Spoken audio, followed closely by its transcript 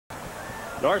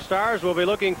North Stars will be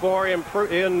looking for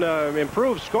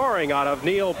improved scoring out of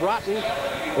Neil Broughton,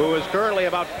 who is currently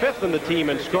about 5th in the team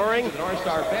in scoring.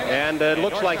 And it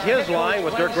looks like his line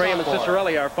with Dirk Graham and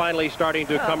Cicerelli are finally starting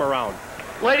to come around.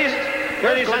 Ladies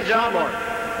and gentlemen,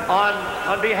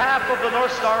 on behalf of the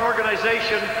North Star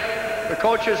organization, the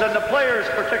coaches and the players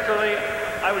particularly,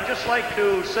 I would just like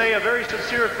to say a very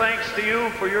sincere thanks to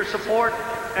you for your support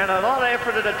and a lot of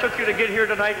effort that it took you to get here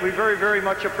tonight. We very, very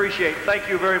much appreciate. Thank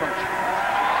you very much.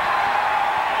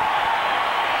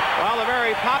 Well, the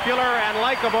very popular and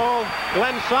likable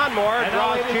Glenn Sonmore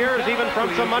draws cheers even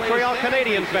from some Montreal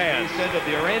Canadiens fans.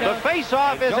 The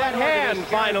face-off is at hand,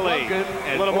 finally.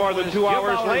 A little more than 2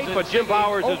 hours late, but Jim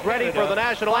Bowers is ready for the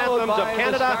national anthems of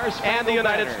Canada and the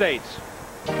United States.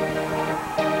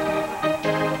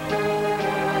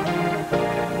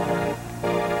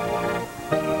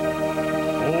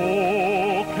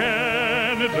 Oh,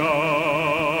 Canada.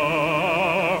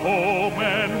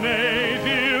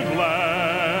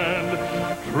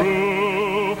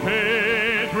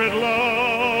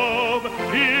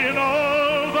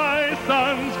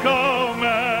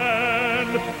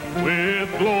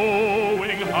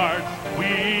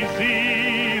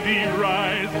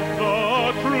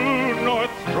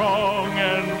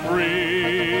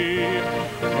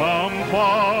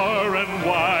 Far and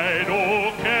wide,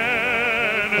 oh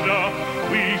Canada,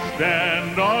 we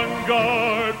stand on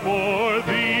guard for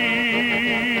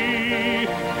thee.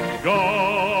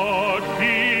 God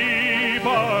keep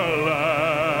our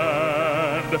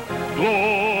land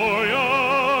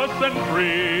glorious and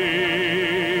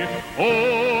free.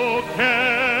 Oh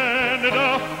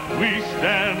Canada, we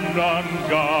stand on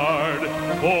guard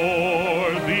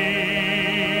for thee.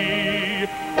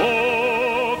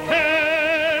 Oh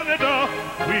Canada,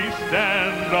 we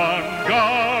stand on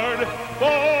guard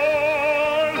for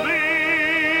thee.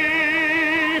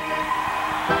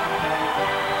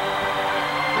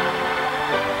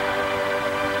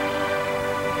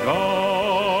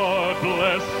 God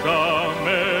bless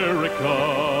America,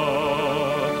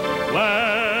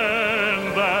 land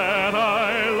that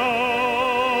I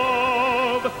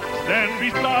love. Stand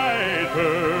beside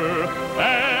her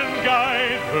and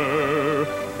guide her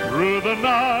through the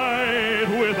night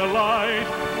with a light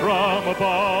from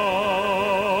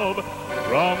above.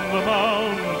 From the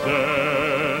mountains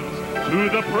to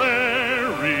the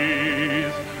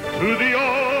prairies, to the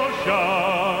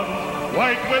oceans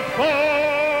white with foam.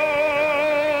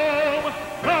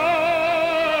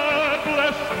 God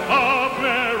bless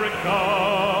America,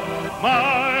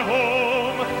 my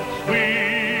home,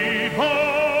 sweet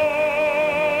home.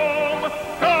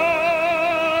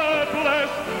 God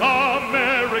bless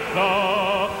America,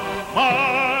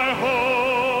 my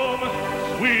home,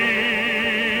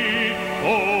 sweet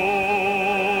home.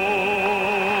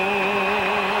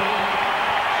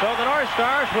 So the North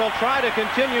Stars will try to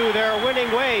continue their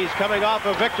winning ways coming off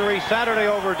a victory Saturday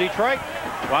over Detroit,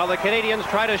 while the Canadiens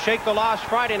try to shake the loss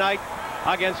Friday night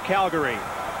against Calgary.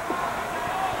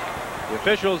 The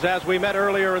officials, as we met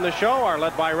earlier in the show, are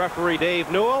led by referee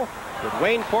Dave Newell, with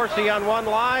Wayne Forsey on one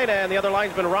line, and the other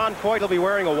linesman Ron Foyt will be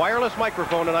wearing a wireless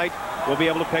microphone tonight. We'll be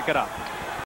able to pick it up.